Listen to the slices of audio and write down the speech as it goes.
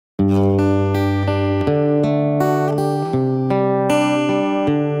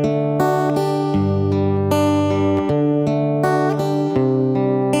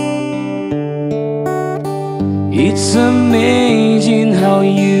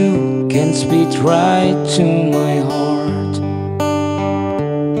can speak right to my heart.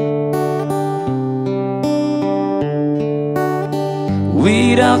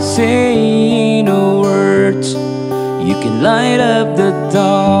 Without saying a word, you can light up the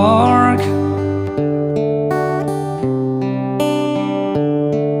dark.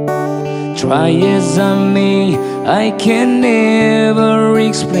 Try as I may, I can never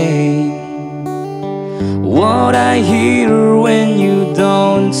explain what I hear when you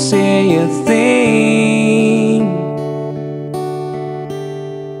don't say a thing.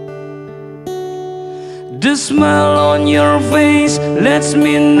 The smile on your face lets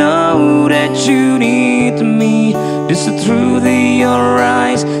me know that you need me. There's the truth in your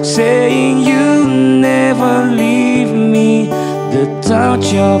eyes saying you'll never leave me. The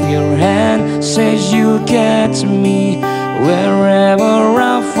touch of your hand says you'll get me wherever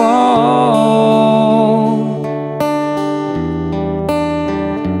I fall.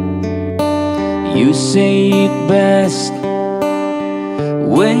 You say it best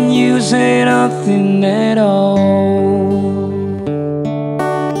when you say nothing at all.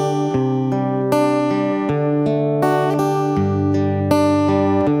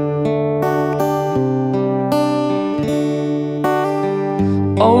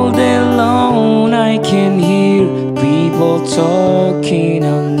 All day long I can hear people talking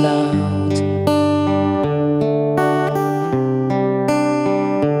out loud.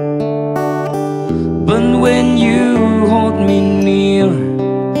 But when you hold me near,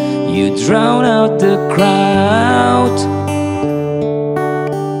 you drown out the crowd.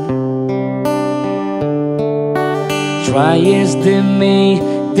 Try as they may,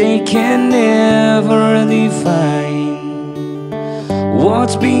 they can never define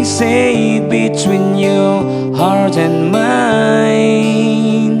what's being said between your heart and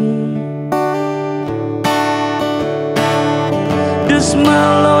mine. The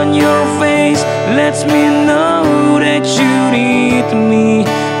smile on your face lets me know that you need me.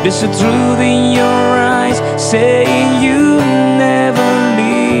 There's a truth in your eyes saying you'll never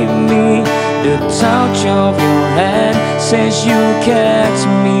leave me. The touch of your hand says you'll catch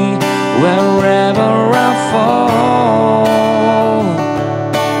me wherever I fall.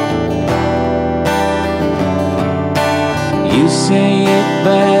 You say it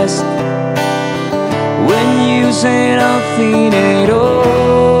best when you say nothing at all.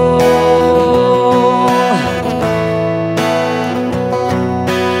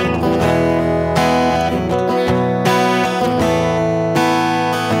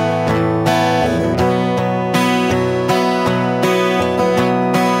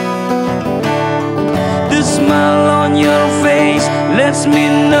 The smile on your face lets me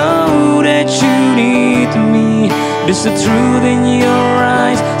know that you need me. There's the truth in your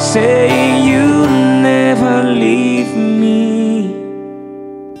eyes saying you'll never leave me.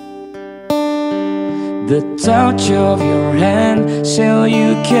 The touch of your hand says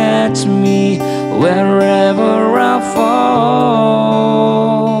you catch me wherever I fall.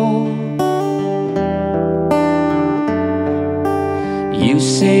 You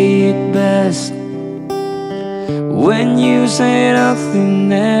say it best when you say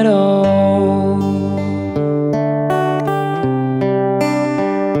nothing at all.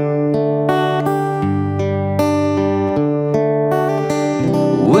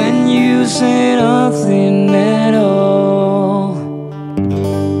 When you say nothing at all.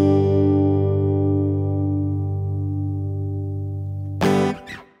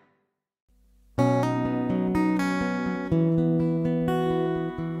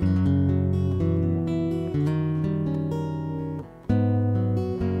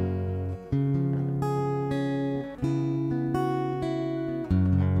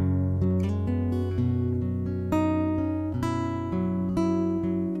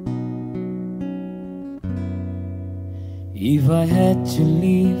 If I had to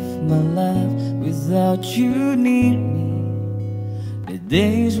live my life without you near me, the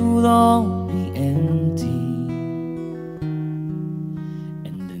days would all be empty,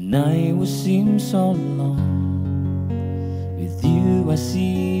 and the night would seem so long. With you I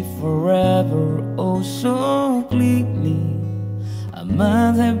see forever oh so clearly. I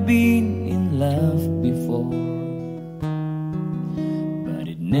might have been in love before, but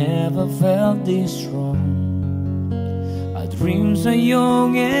it never felt this strong. Dreams are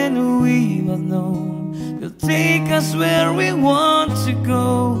young and we both know they'll take us where we want to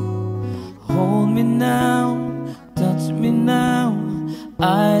go. Hold me now, touch me now,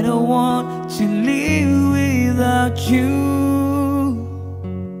 I don't want to live without you.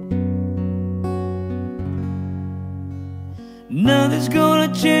 Nothing's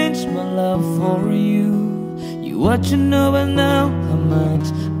gonna change my love for you. You ought to know by now how much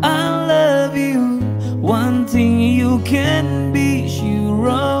I love can be sure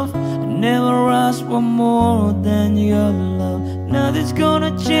of. I never asked for more than your love. Nothing's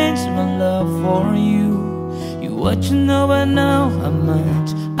gonna change my love for you. You what you know by now how much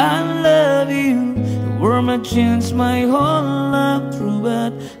I love you. The world might change my whole life through,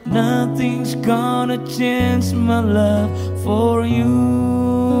 but nothing's gonna change my love for you.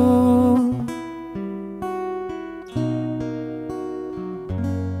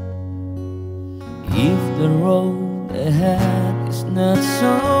 If the road ahead is not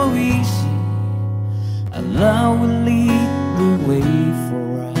so easy, Allah will lead the way for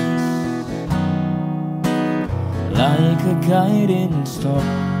us, like a guiding star.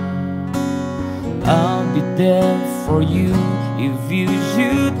 I'll be there for you if you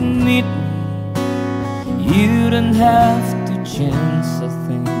should need me. You don't have to change a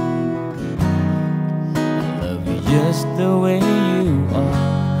thing. I love you just the way you are.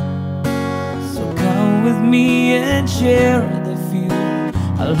 With me and share the view.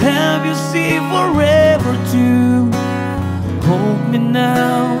 I'll have you see forever too. Hold me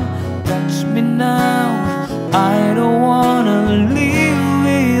now, touch me now. I don't wanna live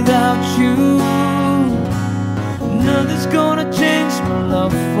without you. Nothing's gonna change my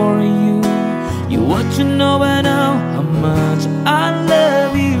love for you. You what you know by now how much I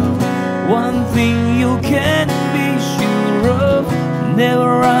love you. One thing you can be sure of,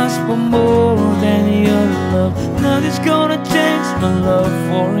 never ask for more than your love. Nothing's gonna change my love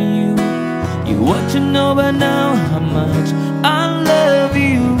for you. You what you know by now how much I love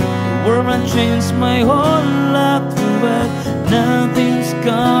you. The world might change my whole life through, but nothing's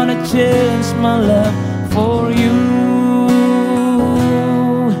gonna change my love for you.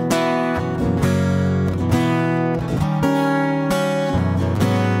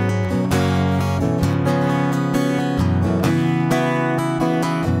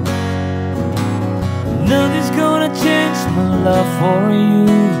 Nothing's gonna change my love for you.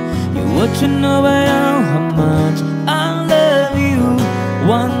 You what you know by now how much I love you.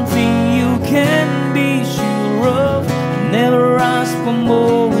 One thing you can be sure of, never ask for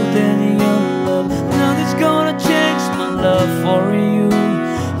more than your love. Nothing's gonna change my love for you.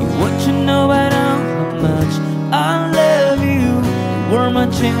 You what you know by now how much I love you. The world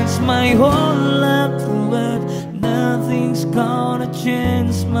might change my whole life through, but nothing's gonna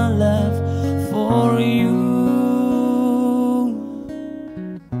change my love for you.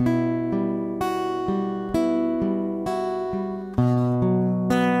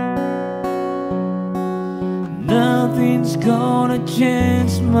 Nothing's gonna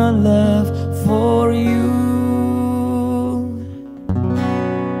change my love for you.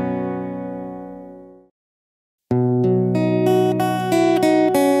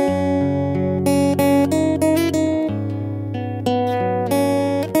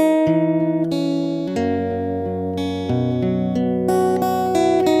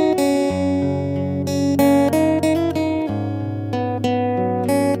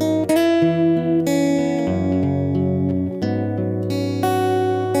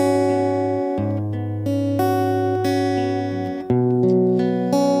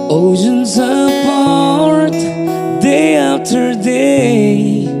 Oceans apart, day after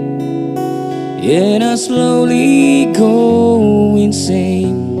day, and I slowly go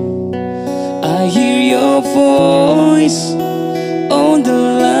insane. I hear your voice on the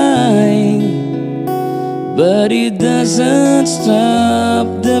line, but it doesn't stop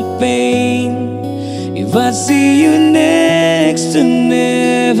the pain. If I see you next to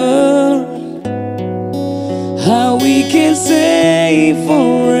never, how we can say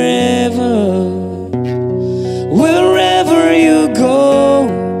forever. Wherever you go,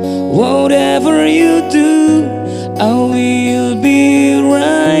 whatever you do, I will be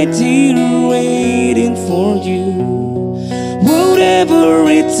right here waiting for you. Whatever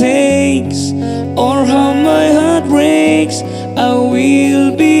it takes, or how my heart breaks, I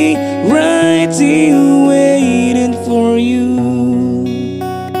will be right here waiting for you.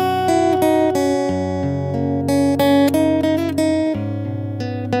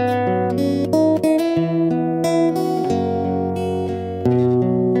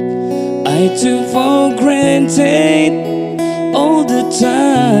 I took for granted all the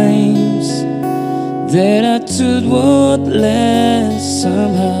times that I thought would last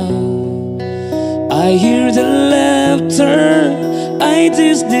somehow. I hear the laughter, I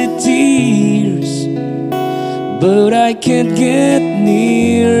taste the tears, but I can't get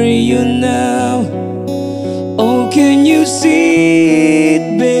near you now. Oh, can you see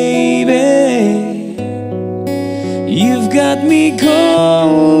it, baby? You've got me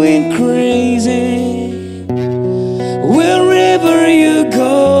going crazy. Wherever you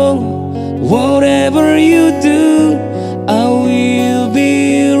go, whatever you do,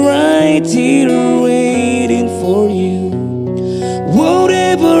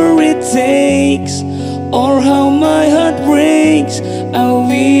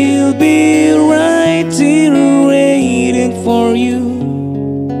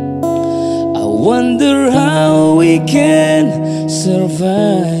 can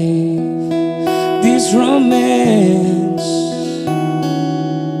survive this romance.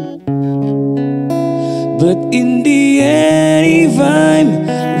 But in the end, if I'm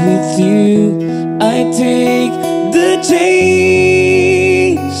with you, I take the chance.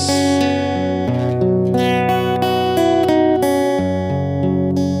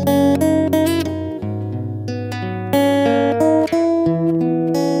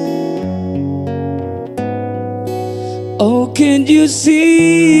 Oh, can't you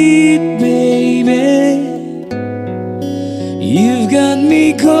see it, baby? You've got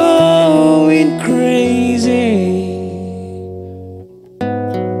me going crazy.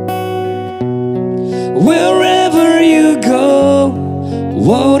 Wherever you go,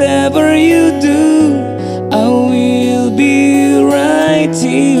 whatever you do, I will be right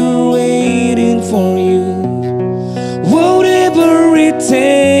here waiting for you. Whatever it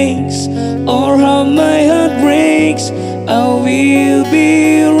takes, or how my heart breaks, I will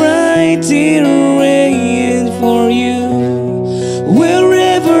be right here waiting for you.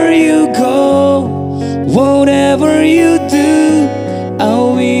 Wherever you go, whatever you do, I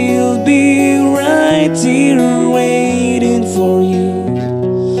will be right here waiting for you.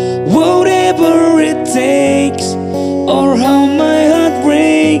 Whatever it takes, or how my heart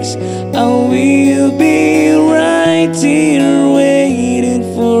breaks, I will be right here waiting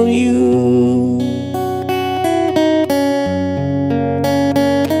for you.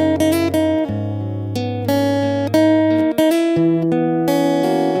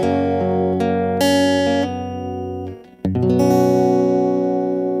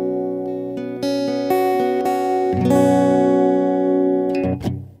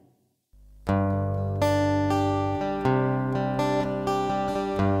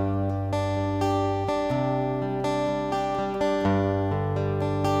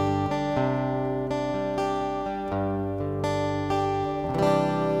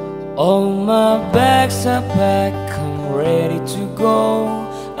 All my bags are packed, I'm ready to go.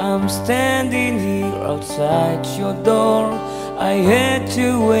 I'm standing here outside your door. I had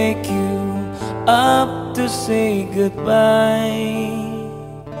to wake you up to say goodbye,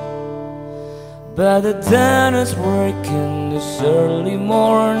 but the dawn is working this early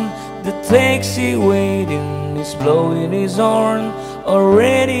morn. The taxi waiting is blowing his horn.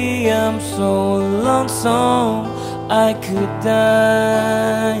 Already I'm so lonesome I could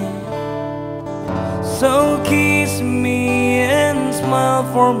die. So kiss me and smile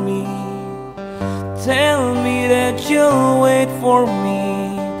for me. Tell me that you'll wait for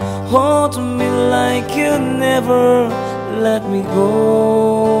me. Hold me like you never let me go.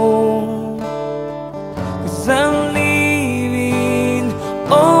 'Cause I'm leaving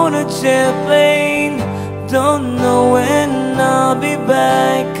on a jet plane. Don't know when I'll be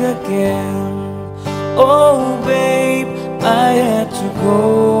back again. Oh babe, I had to go.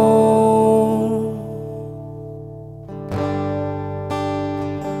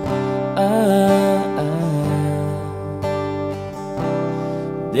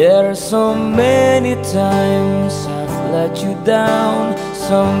 There are so many times I've let you down,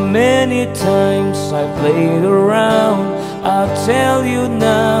 so many times I've played around. I'll tell you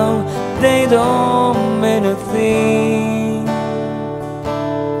now, they don't mean a thing.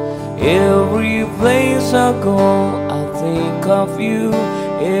 Every place I go, I'll think of you.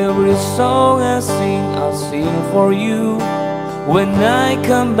 Every song I sing, I'll sing for you. When I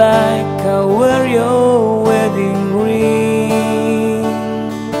come back, I'll wear your wedding ring.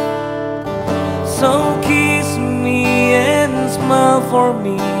 So kiss me and smile for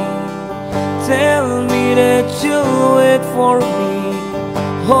me. Tell me that you'll wait for me.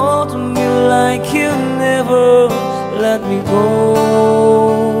 Hold me like you never let me go.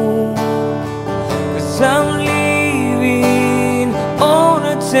 'Cause I'm leaving on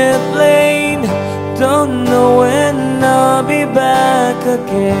a jet plane. Don't know when I'll be back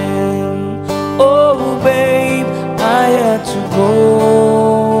again. Oh babe, I had to go.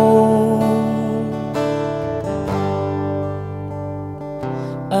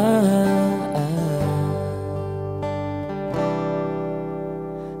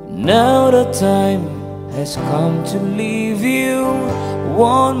 Now the time has come to leave you.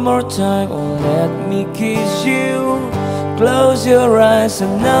 One more time, oh let me kiss you. Close your eyes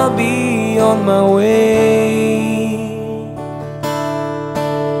and I'll be on my way.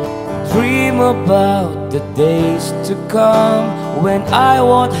 Dream about the days to come, when I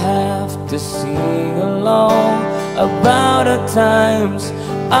won't have to sing along, about the times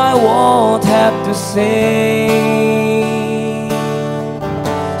I won't have to say.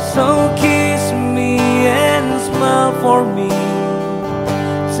 So kiss me and smile for me.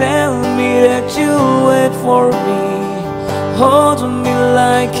 Tell me that you'll wait for me. hold me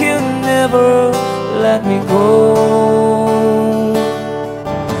like you never let me go.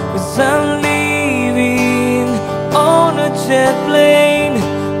 'Cause I'm leaving on a jet plane,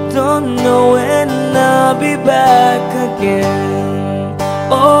 don't know when I'll be back again.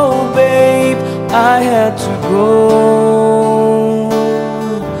 Oh babe, I had to go.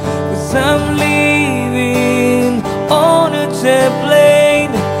 'Cause I'm leaving on a jet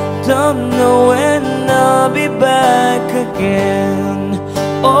plane, don't know when I'll be back again.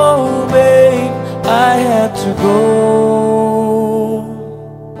 Oh babe, I had to go.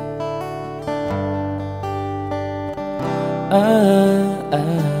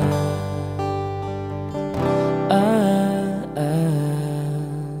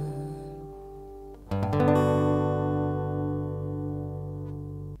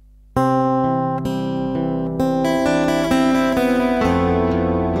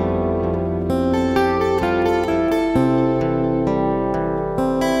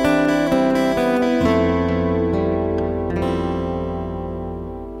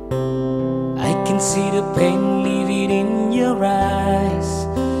 I can see the pain living in your eyes,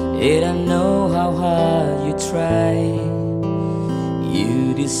 and I know how hard you try. You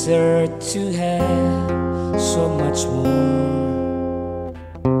deserve to have so much more.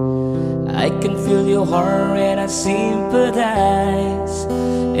 I can feel your heart and I sympathize,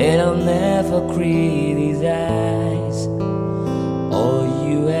 and I'll never criticize all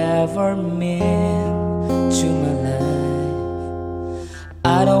you ever meant to my life.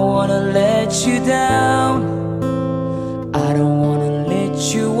 I don't wanna let you down, I don't wanna let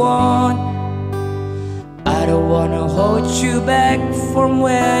you on, I don't wanna hold you back from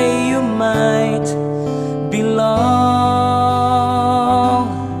where you might belong.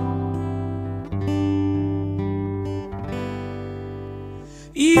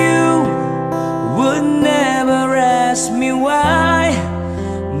 You would never ask me why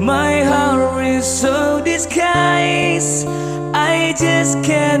my heart is so disguised. I just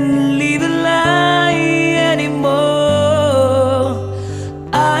can't live a lie anymore.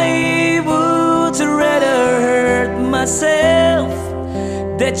 I would rather hurt myself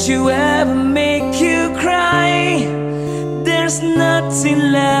that you ever make you cry. There's nothing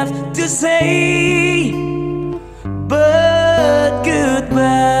left to say but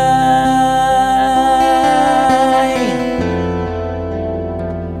goodbye.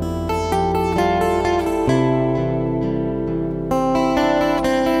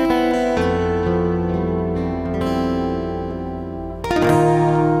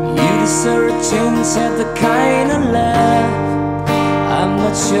 Searching at the kind of love I'm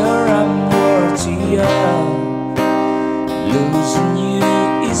not sure I'm worthy of. Losing you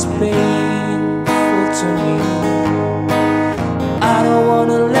is painful to me. I don't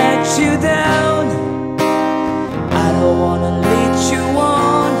wanna let you down, I don't wanna lead you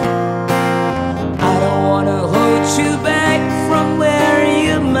on, I don't wanna hold you back from where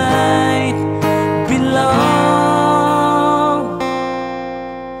you might belong.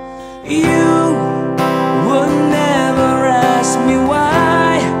 You would never ask me why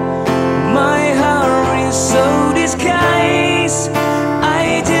my heart is so disguised. I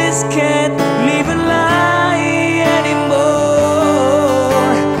just can't live a lie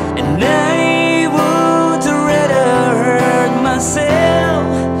anymore. And I would rather hurt myself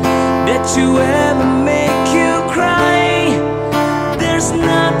that you ever make you cry. There's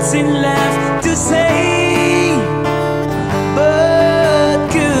nothing left to say but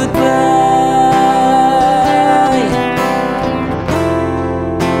goodbye.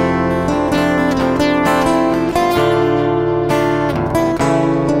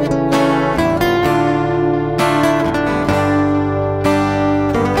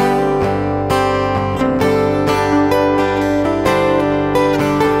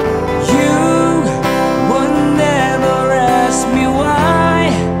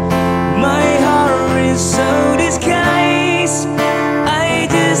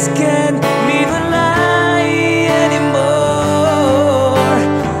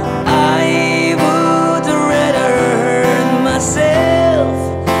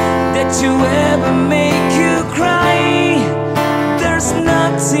 To ever make you cry, there's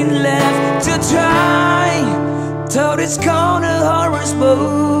nothing left to try. Thought it's called a horror's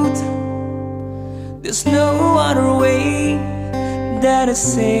boat. There's no other way that I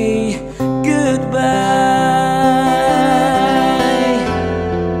say goodbye.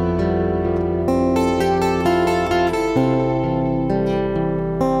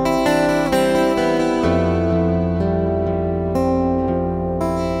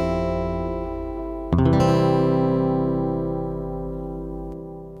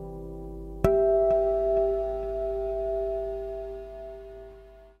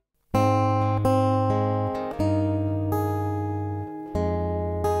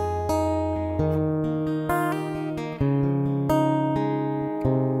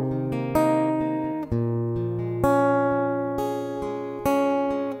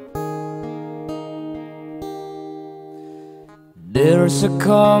 There's a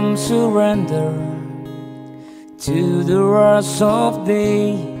calm surrender to the rush of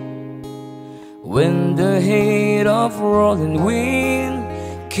day, when the hate of rolling wind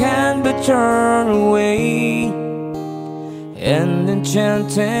can be turned away. An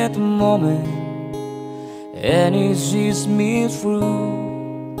enchanted moment, and it sees me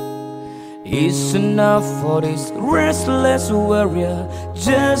through. It's enough for this restless warrior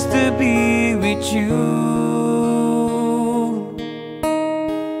just to be with you.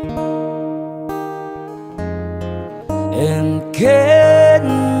 And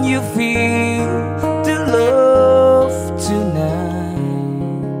can you feel the love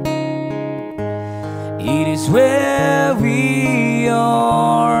tonight? It is where we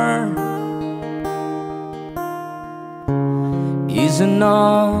are. Is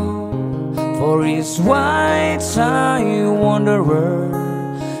enough for his white-eyed wanderer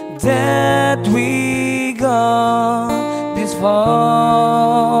that we got this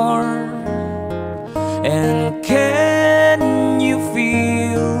far. And can you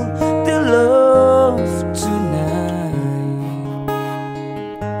feel the love tonight?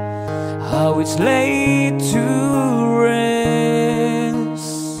 How it's laid to rest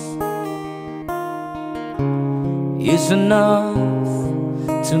is enough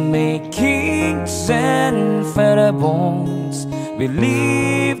to make kings and feather bones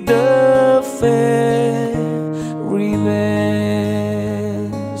believe the fairy best.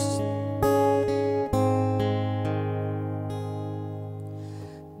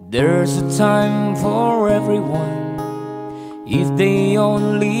 There's a time for everyone if they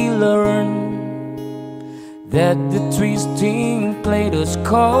only learn that the twisting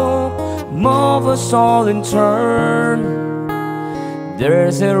kaleidoscope moves us all in turn.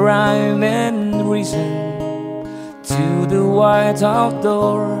 There's a rhyme and reason to the white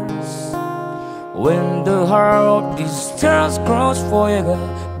outdoors. When the heart of these stars cross forever,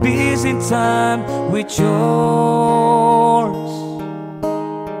 busy time with yours.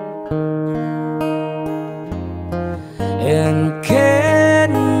 And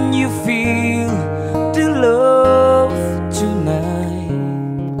can you feel the love tonight?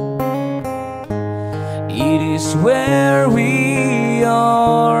 It is where we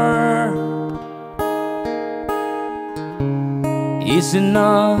are. Is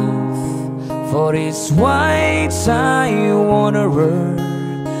enough for this white-eyed wanderer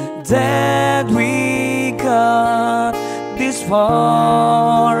that we got this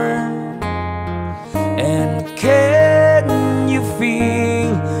far. And can you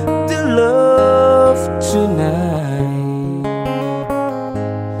feel the love tonight?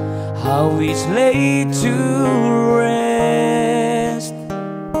 How it's laid to rest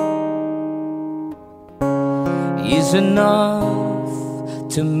is enough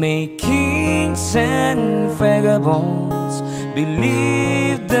to make kings and vagabonds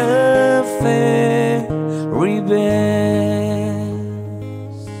believe the fairy best.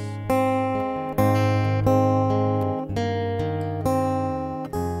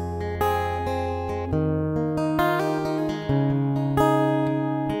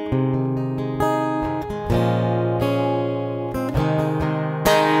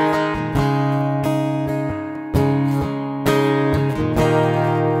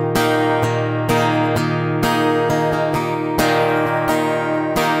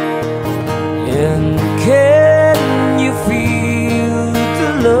 And can you feel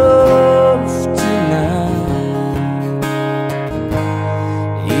the love tonight?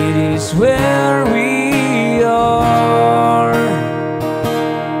 It is where we are.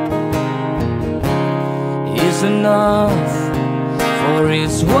 Is enough for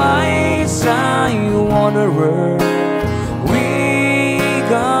his wise-eyed wanderer. We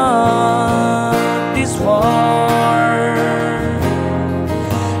got this far.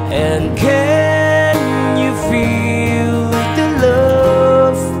 And can you feel the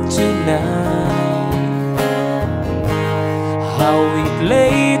love tonight? How it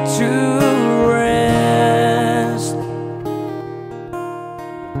lay to rest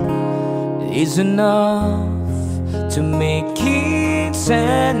is enough to make kings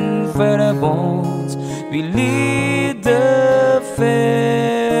and feather bones believe the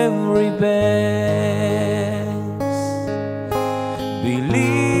fairy best.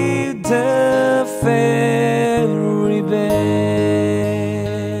 Believe the fairy best.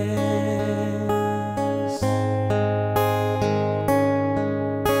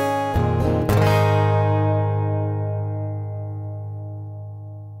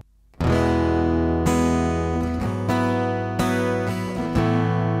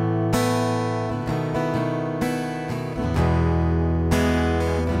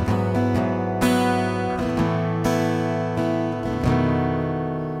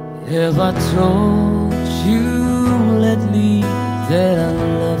 Have I told you lately that I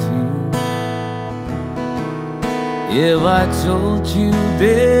love you? Have I told you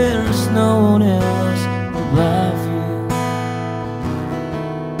there's no one else above you?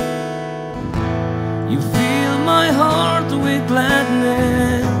 You fill my heart with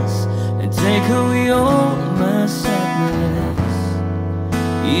gladness and take away all my sadness.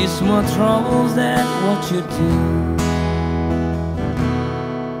 It's my troubles that what you do.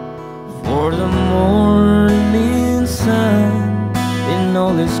 For the morning sun in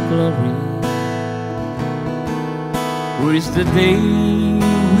all its glory, reach the day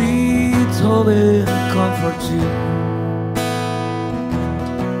with all the comfort you.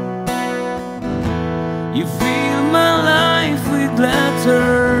 You fill my life with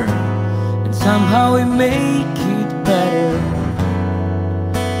laughter, and somehow we make it better.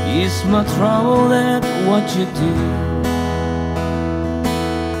 It's my trouble that what you do.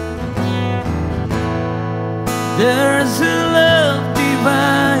 There's a love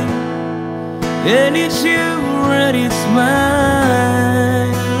divine, and it's you and it's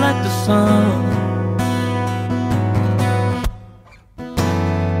mine, like the sun.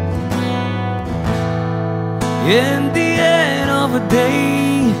 In the end of a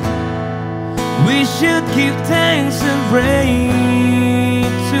day, we should give thanks and pray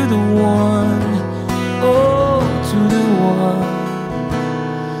to the one, oh, to the one.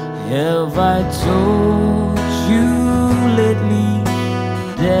 Have I told you lately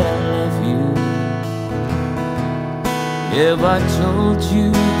that I love you? Have I told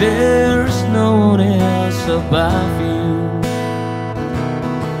you there's no one else above you?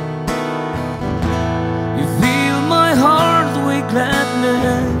 You fill my heart with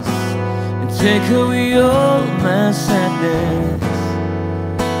gladness and take away all my sadness.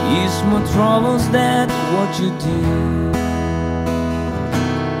 It's my troubles that what you do.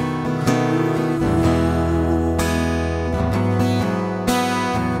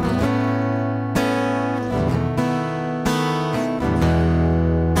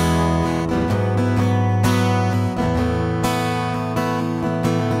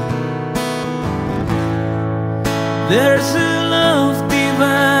 There's a love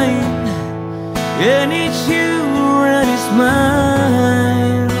divine, and it's you and it's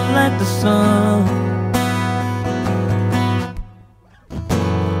mine, like the sun.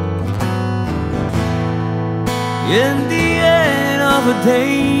 In the end of a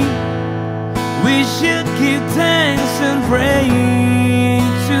day, we should give thanks and pray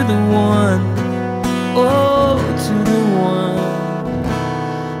to the one, oh, to the one.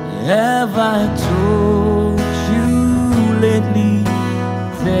 Have I told you lately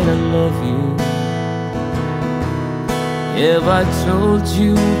that I love you? Have I told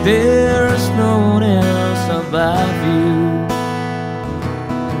you there's no one else above you?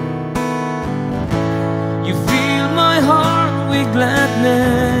 You fill my heart with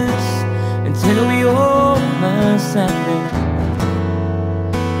gladness and take away all my sadness.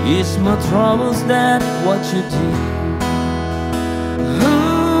 It's my troubles that what you do.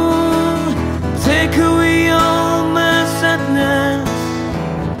 Take away all my sadness,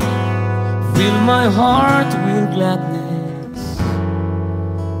 fill my heart with gladness.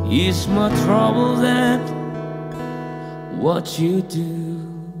 It's my trouble that what you do.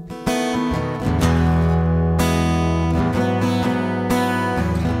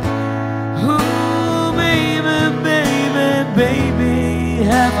 Oh, baby, baby, baby,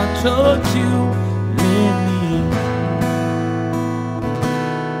 have I told you lately?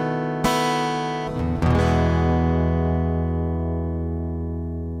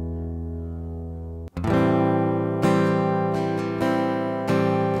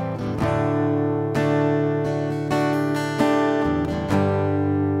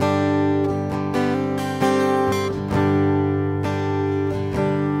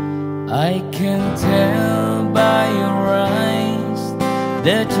 I can tell by your eyes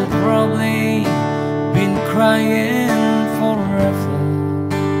that you've probably been crying forever.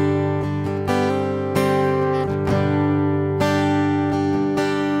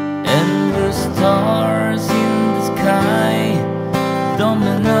 And the stars in the sky don't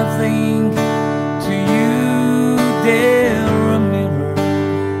mean nothing to you, they're a mirror.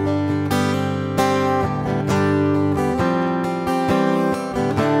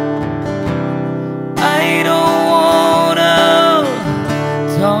 I don't wanna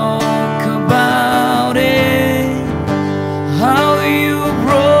talk about it.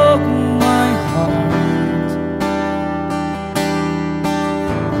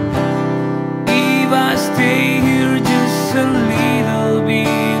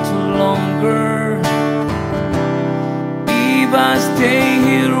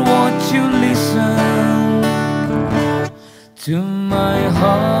 to my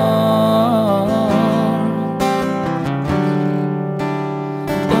heart.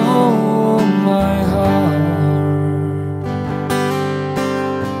 Oh, my heart.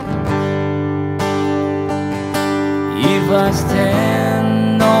 If I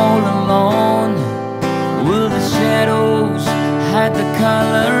stand all alone, will the shadows hide the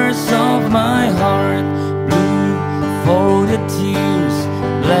colors of my heart? Blue for the tears,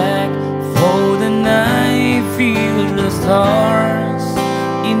 black for the night. Feel the stars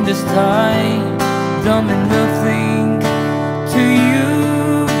in the sky, don't mean nothing to you.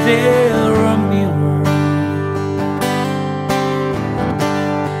 They're a mirror.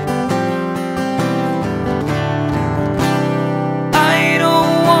 I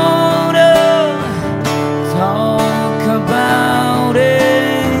don't wanna talk about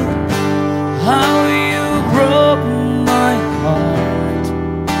it, how you broke my heart.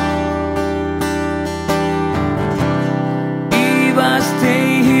 If I stay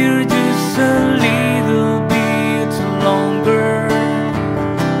here just a little bit longer,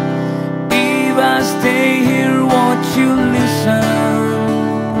 if I stay here, won't you listen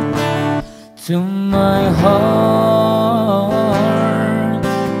to my heart?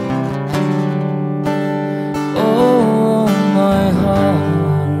 Oh, my heart.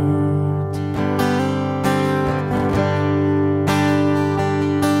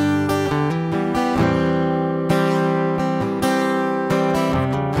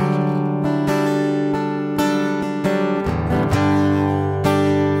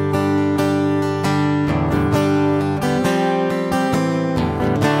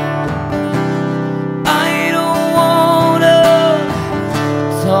 I don't wanna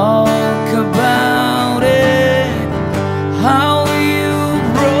talk about it, how you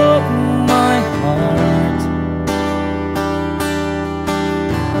broke my heart.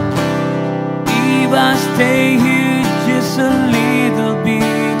 If I stay here just a little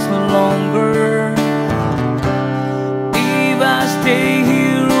bit longer, if I stay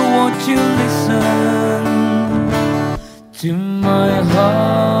here, won't you listen to my heart?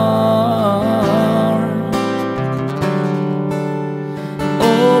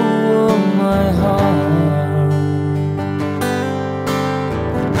 Oh, my heart.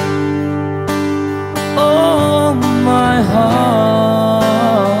 Oh, my heart.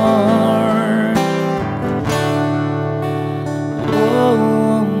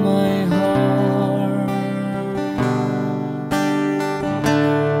 Oh, my heart.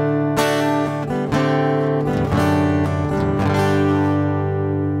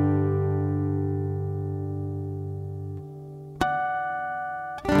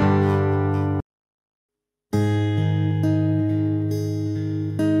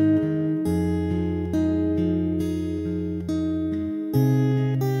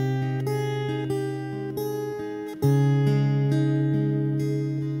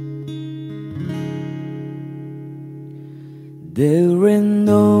 There ain't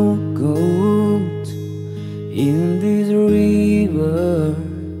no gold in this river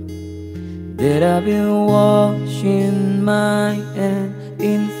that I've been washing my hand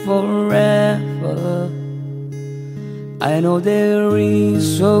in forever. I know there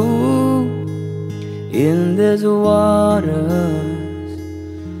is soul in these waters,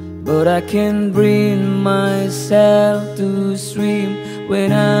 but I can't bring myself to swim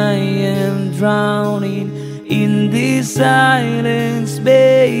when I am drowning in this silence.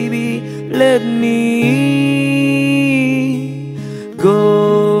 Baby, let me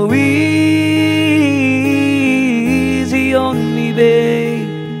go easy on me,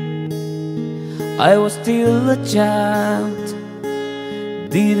 babe. I was still a child,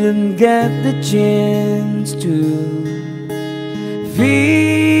 didn't get the chance to feel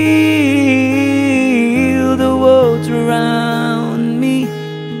the world around me.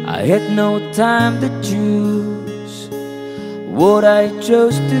 I had no time to choose what I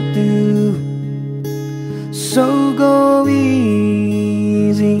chose to do. So go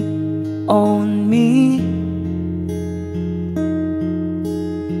easy on me.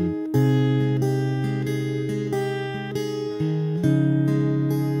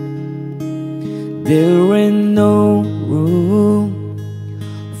 There ain't no room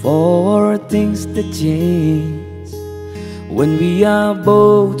for things to change when we are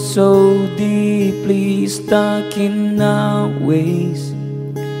both so deeply stuck in our ways.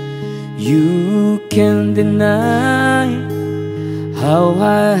 You can't deny how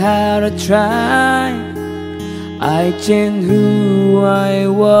I had to try. I changed who I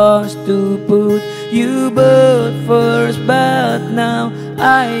was to put you both first, but now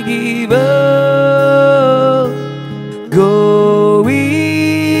I give up. Go easy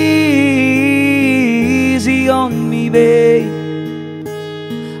on me, babe.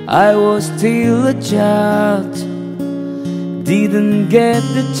 I was still a child, didn't get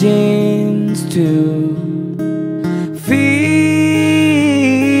the chance to feel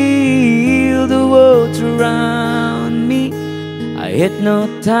the world around me. I had no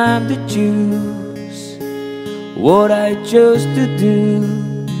time to choose what I chose to do.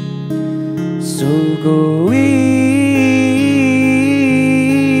 So go easy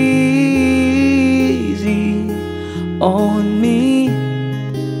on me.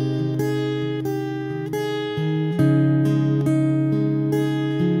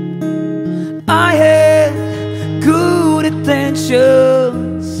 I had good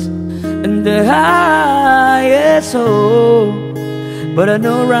intentions and the highest hope, but I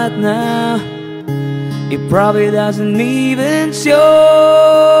know right now it probably doesn't even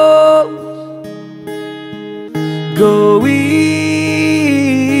show. Go easy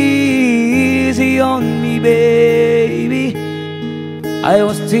on me, baby. I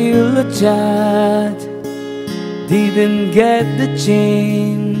was still a child, didn't get the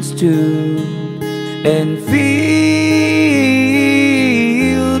chance to and feel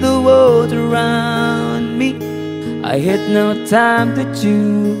the world around me. I had no time to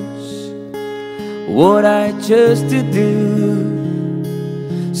choose what I chose to do.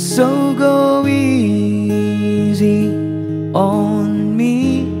 So go easy on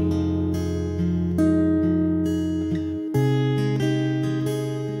me.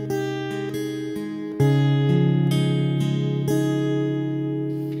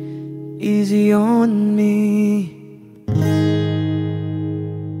 Easy on me.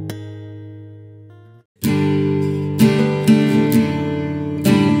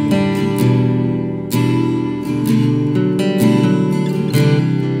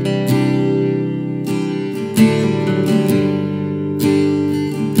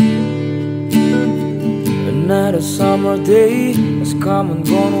 Another summer day has come and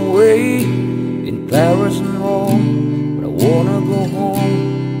gone away in Paris and Rome, but I wanna go home.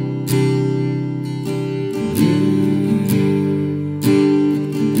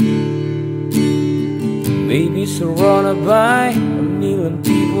 Maybe surrounded by a million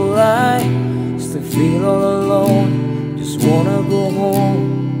people, I still feel all alone. Just wanna go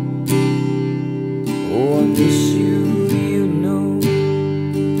home. Oh, I miss you, you know.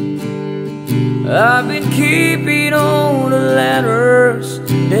 I've been keeping all the letters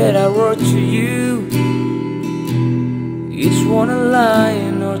that I wrote to you, each one a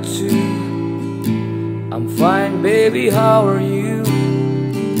line or two. I'm fine, baby, how are you?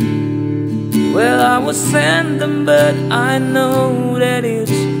 Well, I will send them, but I know that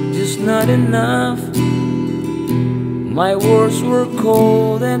it's just not enough. My words were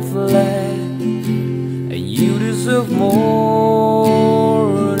cold and flat, and you deserve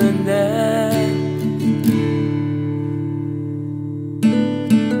more than that.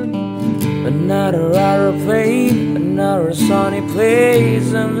 Another hour of pain, another sunny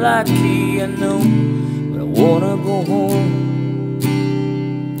place. I'm lucky, I know, but I wanna go home.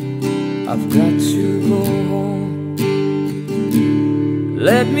 I've got to go home.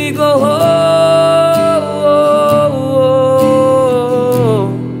 Let me go home.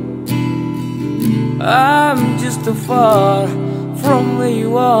 I'm just too far from where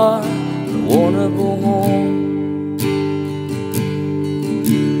you are. I wanna go home.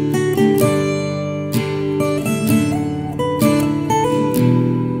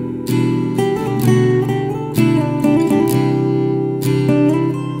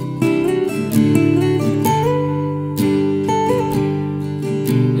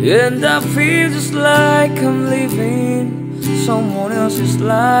 And I feel just like I'm living someone else's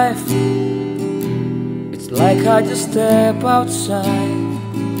life. It's like I just step outside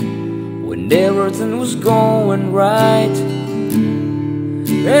when everything was going right.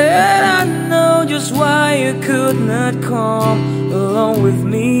 And I know just why you could not come along with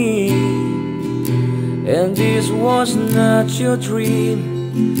me. And this was not your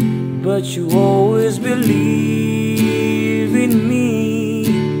dream, but you always believe in me.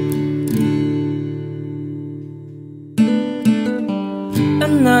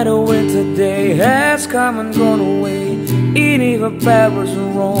 Another winter day has come and gone away in either Paris or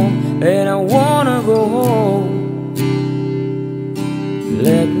Rome, and I wanna go home.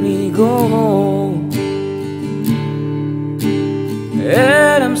 Let me go home.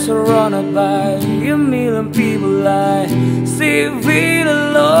 And I'm surrounded by a million people, I still feel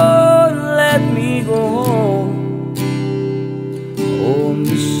alone. Let me go home. Oh, I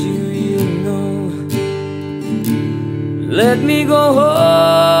miss you, you know. Let me go home.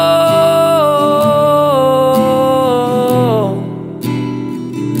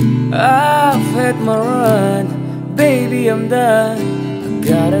 I've had my run, baby, I'm done. I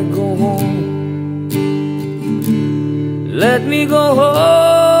gotta go home. Let me go home.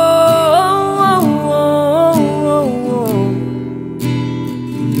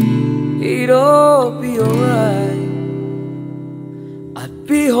 It'll be alright. I'll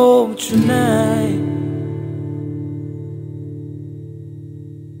be home tonight.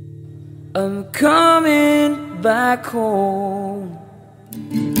 I'm coming back home.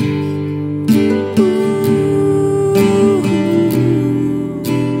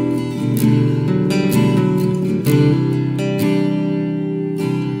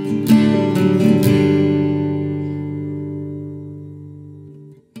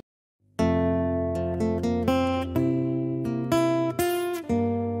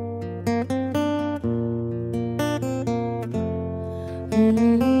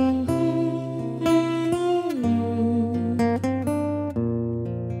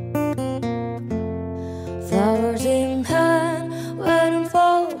 Flowers in hand, waiting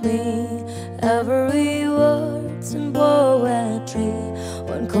for me. Every word's in poetry.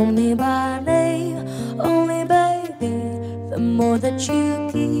 Won't call me by name, only baby. The more that you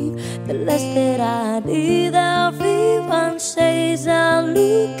give, the less that I need. Everyone says I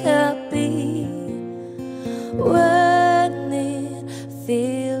look happy when it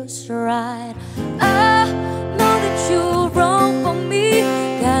feels right. I know that you're wrong for me.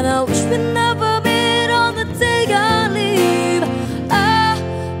 God, I wish we never met on the day I leave. I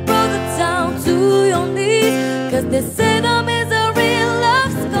brought the town to your knees, 'cause they say the misery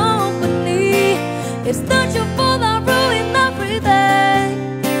loves company. It's not your fault I ruined everything,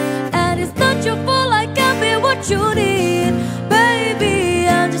 and it's not your fault I can't be what you need. Baby,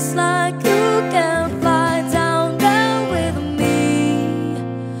 I'm just like you, can fly down there with me.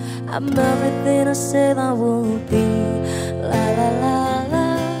 I'm everything I said I would be. La la la la,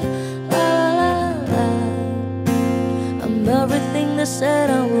 la la la. I'm everything they said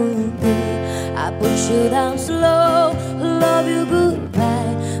I would be. I put you down slow, love you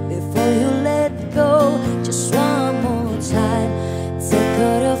goodbye before you let go. Just one more time, take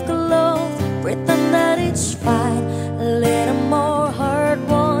out of clothes, pretend that it's fine. A little more hurt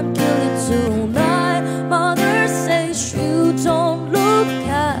won't kill you tonight. Mother says you don't look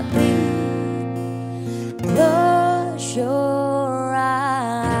happy. Close your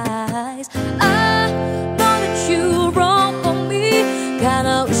eyes. I know that you're wrong for me. God,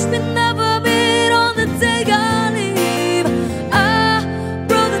 I wish we never met on the day I leave. I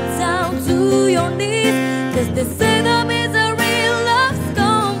brought the town to your knees, 'cause they say the misery loves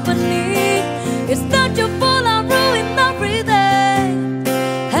company. It's not your fault I ruined everything,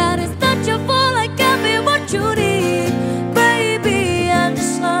 and it's not your fault I can't be what you need. Baby, I'm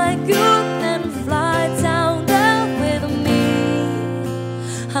just like you, can fly down there with me.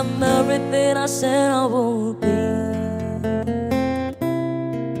 I'm everything I said I would be.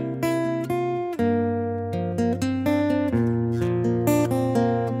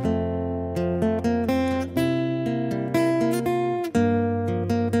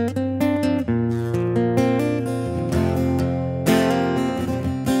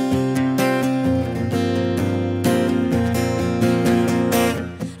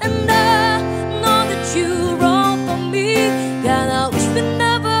 And I know that you're wrong for me. God, I wish we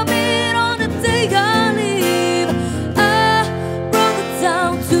never met on the day I leave. I brought the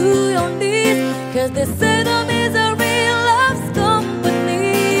town to your knees, 'cause they say the misery loves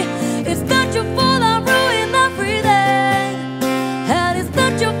company. It's not your fault I ruined everything, and it's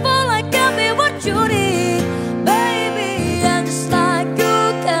not your fault I can't be what you need. Baby, I'm just like you,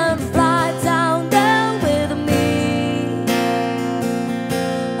 can fly down there with me.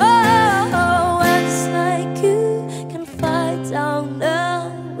 Oh, I'm just like you, can fly down there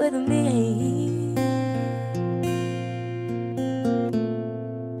with me.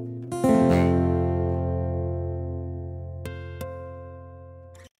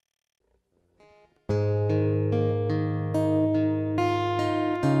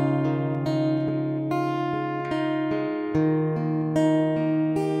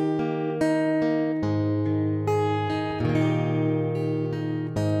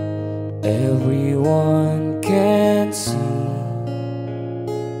 Everyone can see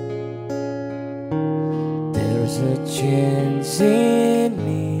there's a chance in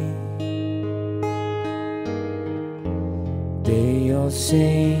me. They all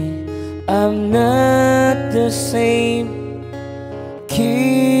say I'm not the same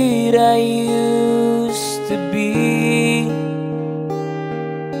kid I used to be.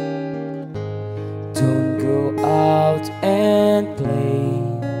 Don't go out and play,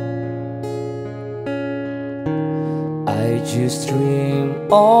 I just dream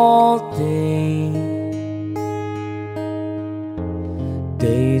all day.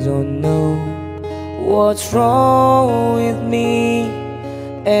 don't know what's wrong with me,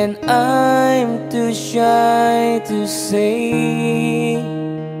 and I'm too shy to say.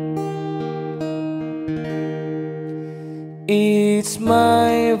 It's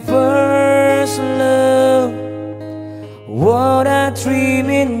my first love, what I'm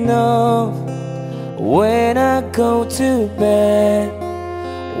dreaming of when I go to bed,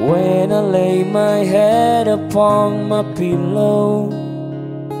 when I lay my head upon my pillow.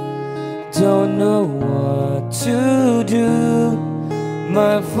 Don't know what to do.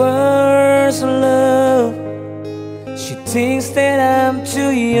 My first love, she thinks that I'm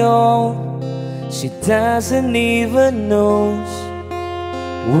too young, she doesn't even know.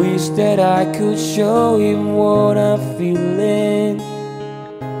 Wish that I could show him what I'm feeling,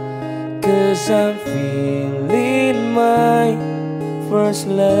 'cause I'm feeling my first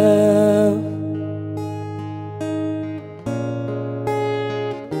love.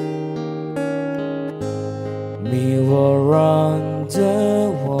 Mirror on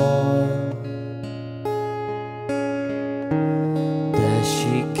the wall, does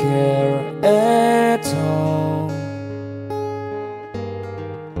she care at all?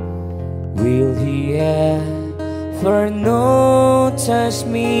 Will he ever notice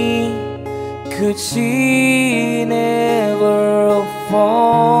me? Could she never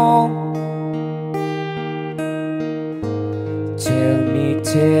fall? Tell me,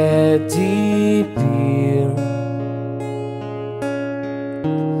 teddy bear,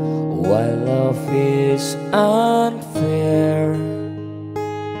 why love is unfair?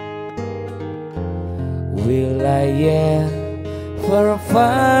 Will I ever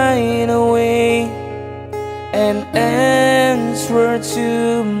find a way, an answer to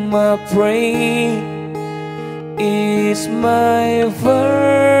my prayer? Is my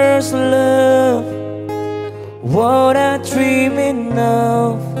first love what I'm dreaming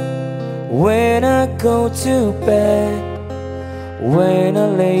of when I go to bed, when I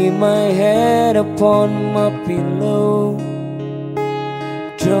lay my head upon my pillow?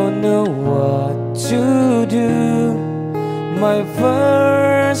 Don't know what to do. My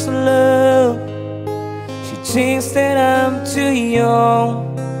first love, she thinks that I'm too young,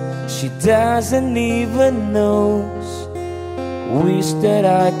 she doesn't even know. Wish that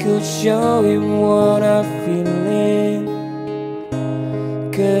I could show him what I'm feeling,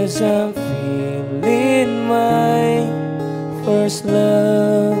 'cause I'm feeling my first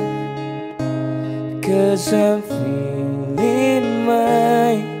love, 'cause I'm feeling my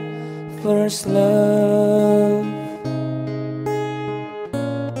first love.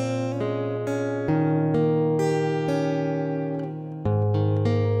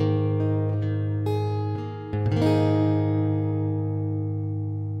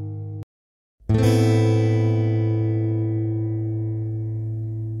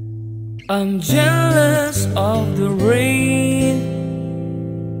 I'm jealous of the rain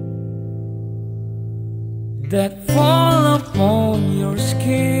that fall upon your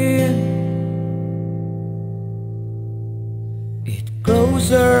skin. It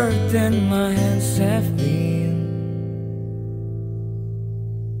closer than my hands have been.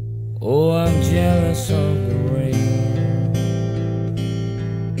 Oh, I'm jealous of the rain.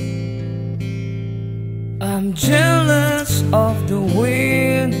 I'm jealous of the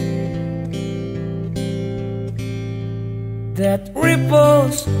wind that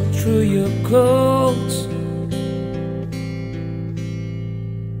ripples through your clothes.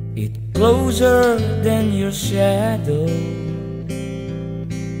 It closer than your shadow.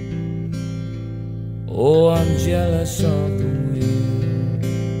 Oh, I'm jealous of the wind,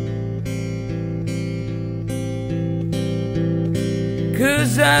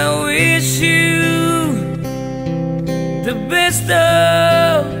 'cause I wish you the best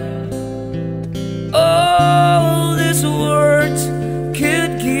of all these words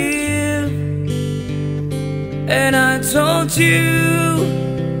could give. And I told you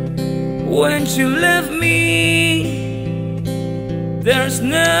when you left me, there's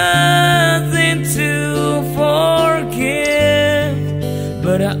nothing to forgive.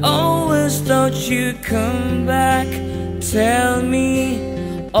 But I always thought you'd come back, tell me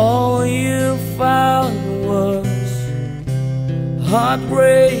all you found was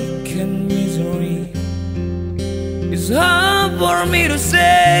heartbreak and misery. It's hard for me to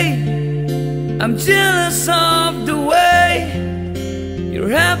say I'm jealous of the way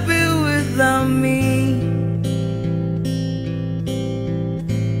you're happy without me.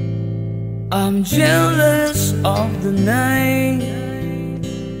 I'm jealous of the night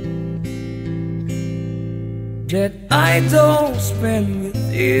that I don't spend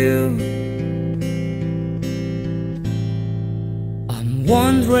with you. I'm I'm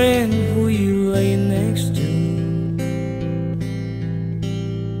wondering who you lay next to.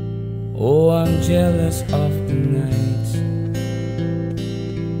 Oh, I'm jealous of the nights.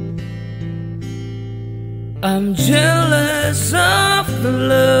 I'm jealous of the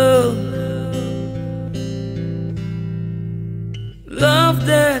love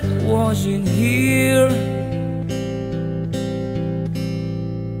that wasn't here,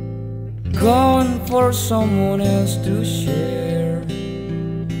 gone for someone else to share.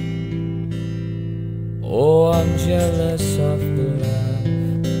 Oh, I'm jealous of the love,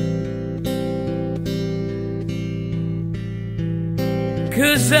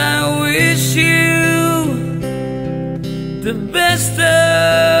 'cause I wish you the best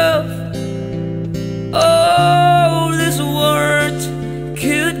of all this world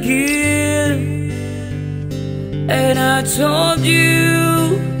could give. And I told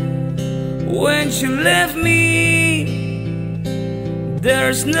you when you left me,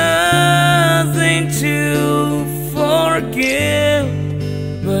 there's nothing to forgive.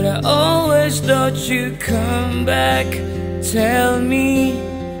 But I always thought you'd come back, tell me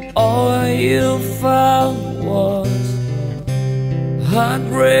all you found was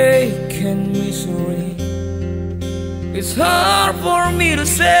heartbreak and misery. It's hard for me to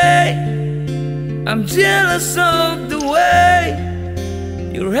say I'm jealous of the way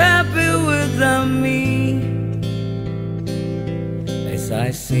you're happy without me. As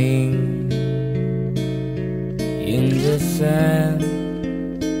I sing in the sand,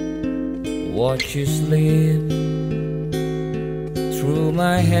 watch you slip through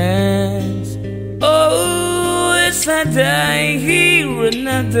my hands. Oh, as I die here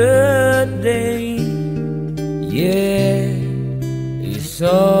another day. Yeah, it's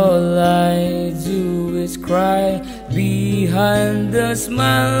all I do is cry behind the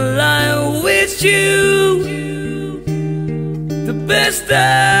smile. I wish you the best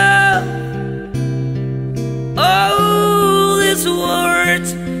of all this world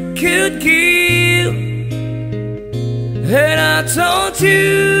could give. And I told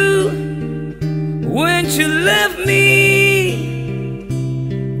you when you left me,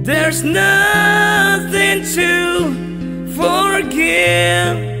 there's nothing to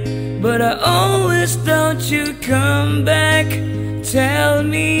forgive. But I always thought you'd come back, tell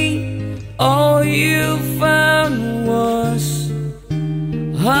me all you found was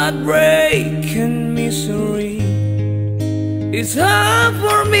heartbreak and misery. It's hard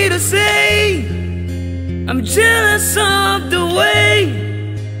for me to say I'm jealous of the way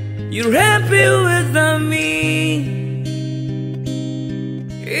you're happy without me.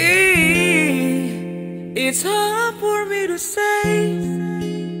 It's hard for me to say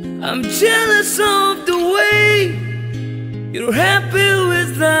I'm jealous of the way you're happy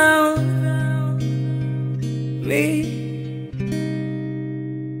without me.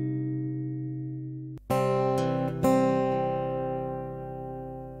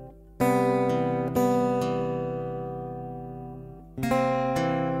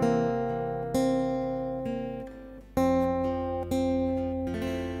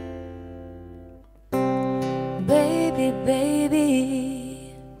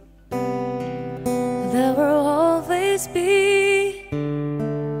 Baby, there will always be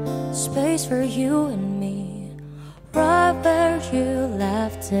space for you and me, right where you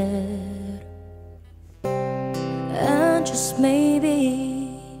left it. And just maybe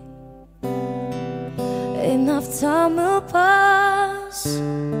enough time will pass,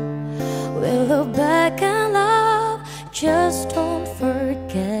 we'll look back and laugh, just don't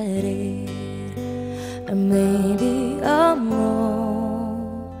forget it. And maybe I'm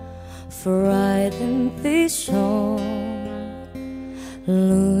wrong for writing this song,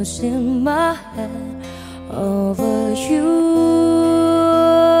 losing my head over you.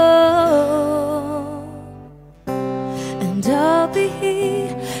 And I'll be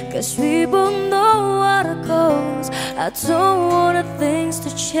here, 'cause we both know how it goes. I don't want things to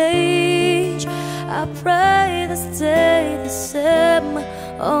change. I pray they stay the same,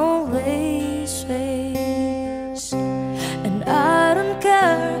 always stays. And I don't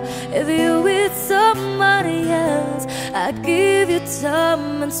care if you're with somebody else, I give you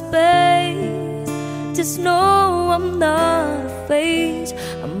time and space. Just know I'm not afraid.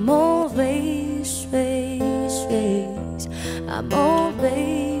 I'm always space. I'm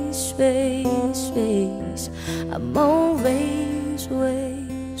always space. I'm always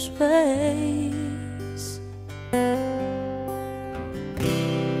ways.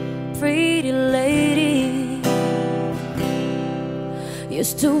 Pretty lady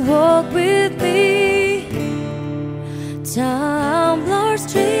used to walk with me down Lord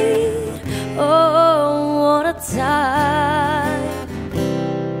Street. Oh, what a time.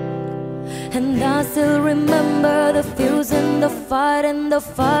 still remember the fuse and the fight and the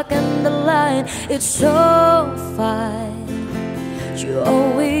fuck and the line. It's so fine, you'll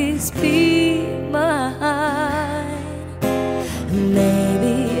always be mine.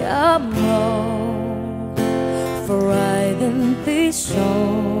 Maybe I'm wrong for writing this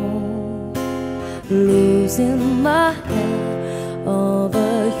song, losing my head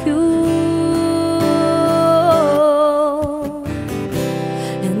over you.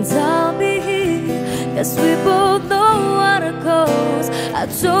 And I'll be here, 'cause we both know what it goes. I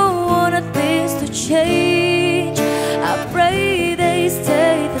don't want things to change. I pray they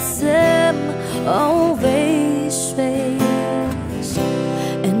stay the same, always face.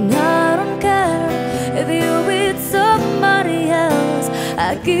 And I don't care if you're with somebody else, I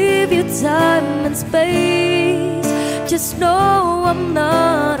give you time and space. Just know I'm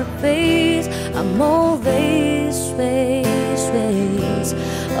not a phase. I'm always face, face.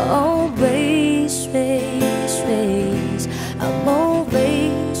 Always face, face. I'm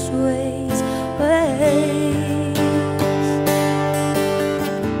always face, face.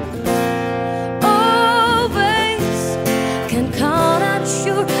 Always can count on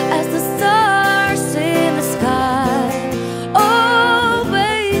you as the stars in the sky.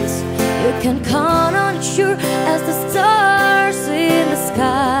 Always you can count on you as the stars in the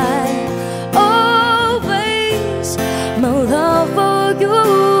sky. Always my love for you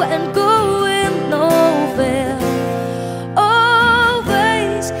and going nowhere.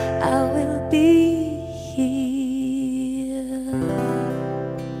 Always I will be here.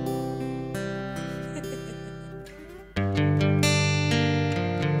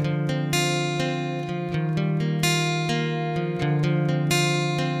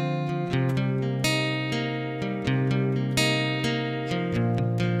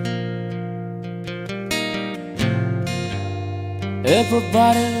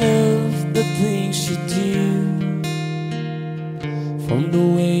 Everybody loves the things you do, from the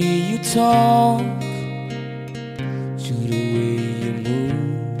way you talk to the way you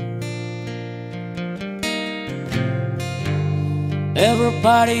move.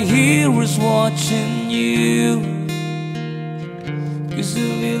 Everybody here is watching you, 'cause you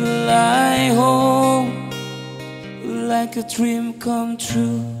feel like home, like a dream come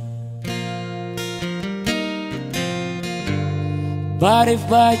true. But if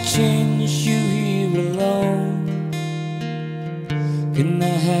by chance you here alone, can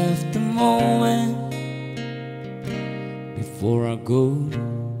I have the moment before I go?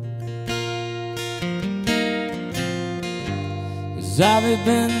 'Cause I've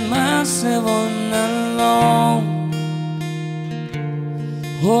been myself all night long,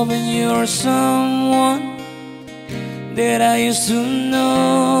 hoping you're someone that I used to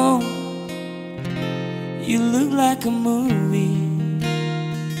know. You look like a movie,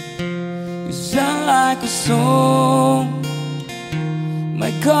 sound like a song.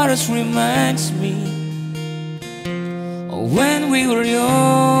 My chorus reminds me of when we were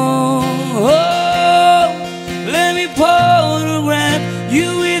young. Oh, let me photograph you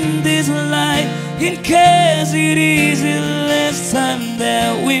in this light, in case it is the last time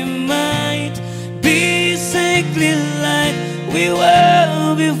that we might be exactly like we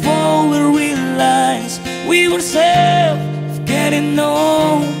were before we realized we were safe, getting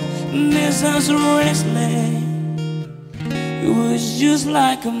old. This sounds restless. It was just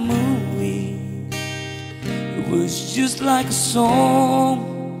like a movie, it was just like a song.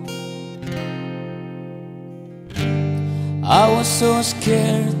 I was so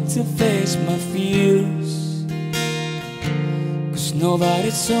scared to face my fears, 'cause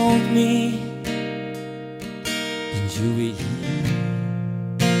nobody told me that you were here.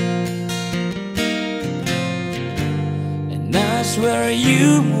 And I swear you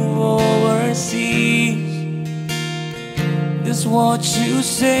move overseas, that's what you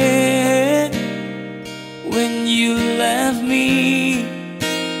said when you left me.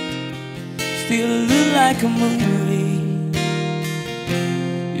 Still look like a movie,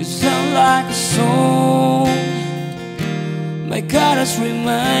 you sound like a song. My chorus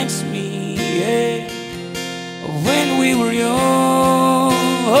reminds me, yeah, of when we were young.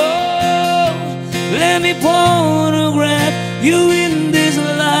 Oh, let me photograph you in this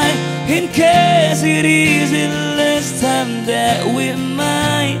light, in case it is the last time that we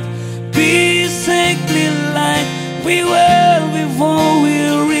might be exactly like we were before we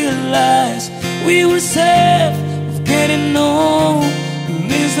realized we were safe, getting old.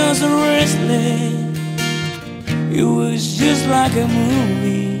 This was restless. It was just like a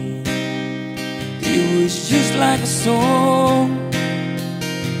movie, it was just like a song.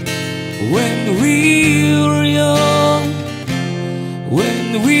 When we were young, when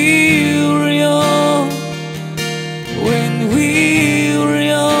we were young.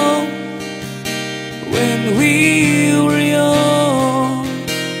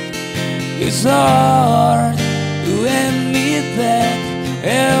 It's hard to admit that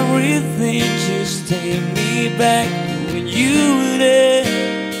everything just take me back to when you were there,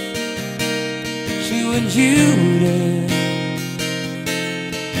 to when you were there.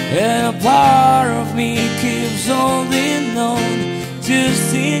 And a part of me keeps holding on,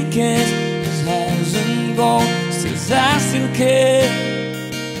 just in case this hasn't gone. Since I still care,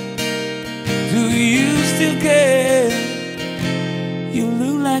 do you still care? You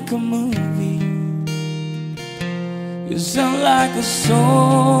look like a movie, you sound like a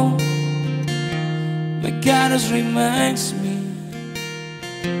song. My God, this reminds me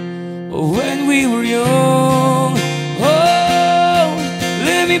of when we were young. Oh,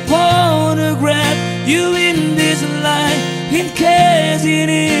 let me photograph you in this light, in case it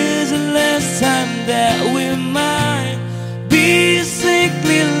is the last time that we might be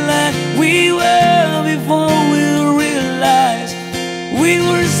sickly like we were before we realized we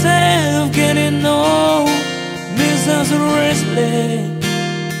were safe getting old. Miss us restless.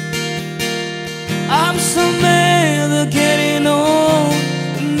 I'm so mad at getting old,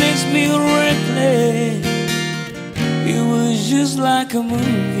 it makes me reckless. It was just like a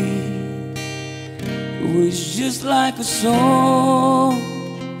movie, it was just like a song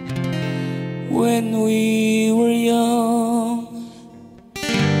when we were young.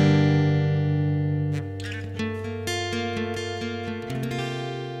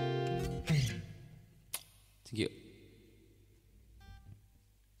 Thank you.